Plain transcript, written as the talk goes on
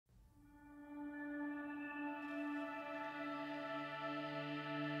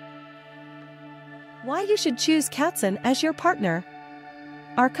Why you should choose Katsan as your partner.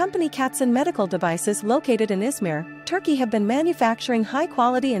 Our company Katsan Medical Devices, located in Izmir, Turkey, have been manufacturing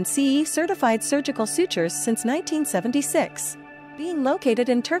high-quality and CE-certified surgical sutures since 1976. Being located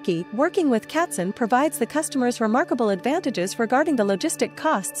in Turkey, working with Katsan provides the customers remarkable advantages regarding the logistic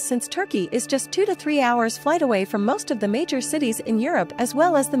costs, since Turkey is just 2 to 3 hours flight away from most of the major cities in Europe as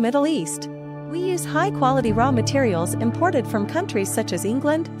well as the Middle East. We use high-quality raw materials imported from countries such as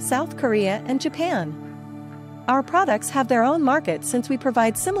England, South Korea, and Japan. Our products have their own market, since we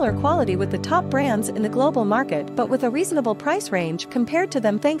provide similar quality with the top brands in the global market, but with a reasonable price range compared to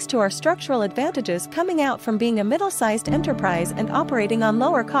them, thanks to our structural advantages coming out from being a middle-sized enterprise and operating on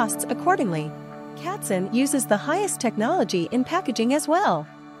lower costs accordingly. Katsan uses the highest technology in packaging as well.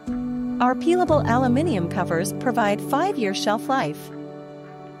 Our peelable aluminium covers provide 5-year shelf life.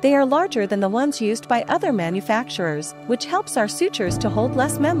 They are larger than the ones used by other manufacturers, which helps our sutures to hold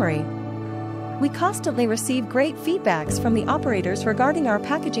less memory. We constantly receive great feedbacks from the operators regarding our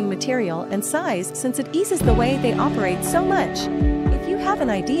packaging material and size, since it eases the way they operate so much. If you have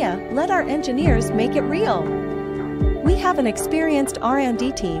an idea, let our engineers make it real. We have an experienced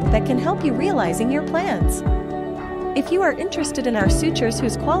R&D team that can help you realizing your plans. If you are interested in our sutures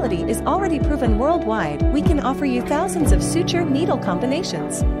whose quality is already proven worldwide, we can offer you thousands of suture needle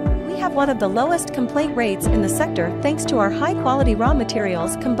combinations. We have one of the lowest complaint rates in the sector, thanks to our high-quality raw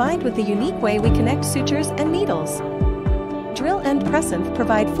materials combined with the unique way we connect sutures and needles. Drill and press-in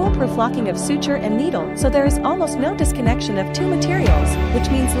provide foolproof locking of suture and needle, so there is almost no disconnection of two materials, which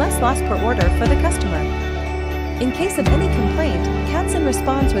means less loss per order for the customer. In case of any complaint, Katsan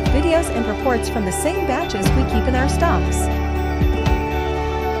responds with videos and reports from the same batches we keep in our stocks.